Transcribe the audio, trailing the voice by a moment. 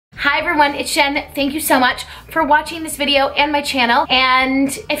Hi everyone, it's Jen. Thank you so much for watching this video and my channel. And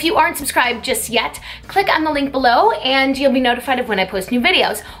if you aren't subscribed just yet, click on the link below and you'll be notified of when I post new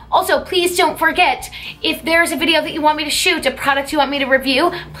videos. Also, please don't forget, if there's a video that you want me to shoot, a product you want me to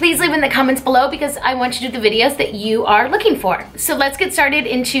review, please leave in the comments below because I want to do the videos that you are looking for. So let's get started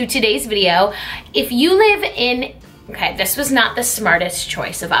into today's video. If you live in, okay, this was not the smartest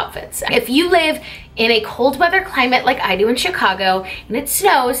choice of outfits. If you live in a cold weather climate like I do in Chicago, and it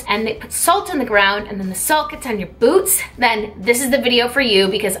snows, and they put salt on the ground, and then the salt gets on your boots, then this is the video for you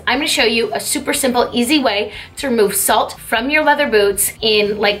because I'm gonna show you a super simple, easy way to remove salt from your leather boots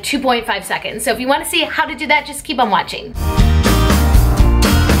in like 2.5 seconds. So if you wanna see how to do that, just keep on watching.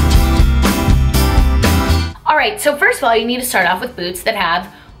 All right, so first of all, you need to start off with boots that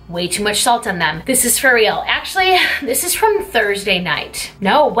have way too much salt on them. This is for real. Actually, this is from Thursday night.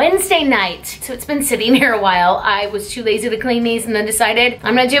 No, Wednesday night. So it's been sitting here a while. I was too lazy to clean these and then decided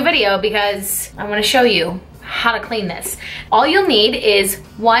I'm gonna do a video because I wanna show you how to clean this. All you'll need is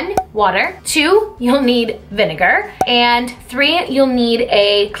 1, water, 2, you'll need vinegar, and 3, you'll need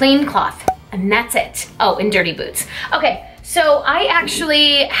a clean cloth. And that's it. Oh, and dirty boots. Okay. So I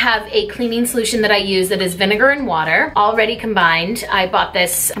actually have a cleaning solution that I use that is vinegar and water already combined. I bought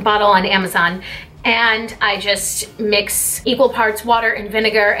this bottle on Amazon and I just mix equal parts water and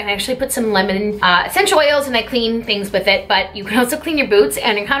vinegar, and I actually put some lemon essential oils and I clean things with it, but you can also clean your boots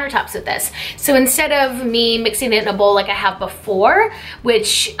and your countertops with this. So instead of me mixing it in a bowl like I have before,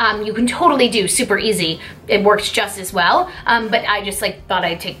 which you can totally do super easy, it works just as well, but I just thought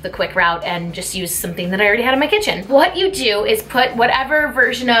I'd take the quick route and just use something that I already had in my kitchen. What you do is put whatever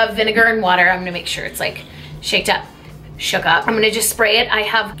version of vinegar and water, I'm gonna make sure it's like shook up. I'm gonna just spray it. I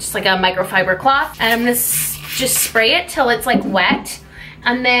have just like a microfiber cloth and I'm gonna just spray it till it's like wet.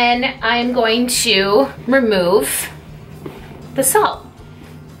 And then I'm going to remove the salt.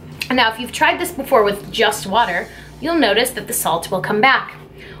 Now, if you've tried this before with just water, you'll notice that the salt will come back.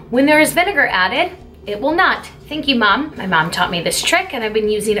 When there is vinegar added, it will not. Thank you, Mom. My mom taught me this trick and I've been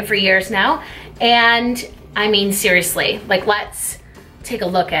using it for years now. And I mean, seriously, like let's take a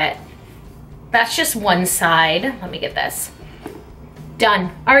look at, that's just one side. Let me get this.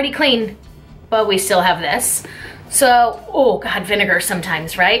 Done. Already clean, but we still have this. So, oh God, vinegar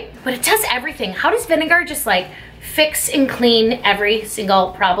sometimes, right? But it does everything. How does vinegar just like fix and clean every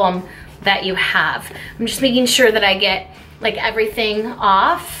single problem that you have? I'm just making sure that I get like everything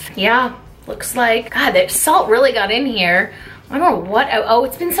off. Yeah, looks like, God, the salt really got in here. I don't know what, oh,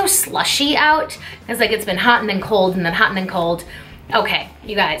 it's been so slushy out. It's like it's been hot and then cold and then hot and then cold. Okay,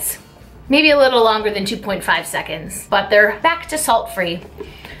 you guys. Maybe a little longer than 2.5 seconds, but they're back to salt-free.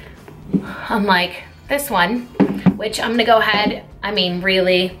 Unlike this one, which I'm gonna go ahead, I mean,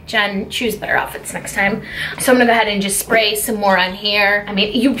 really, Jen, choose better outfits next time. So I'm gonna go ahead and just spray some more on here. I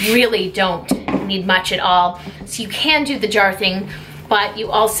mean, you really don't need much at all. So you can do the jar thing, but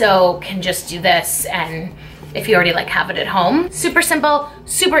you also can just do this, and if you already like have it at home. Super simple,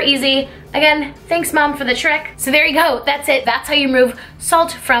 super easy. Again, thanks Mom for the trick. So there you go, that's it. That's how you remove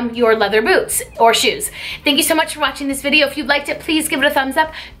salt from your leather boots or shoes. Thank you so much for watching this video. If you liked it, please give it a thumbs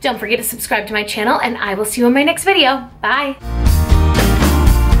up. Don't forget to subscribe to my channel and I will see you in my next video. Bye.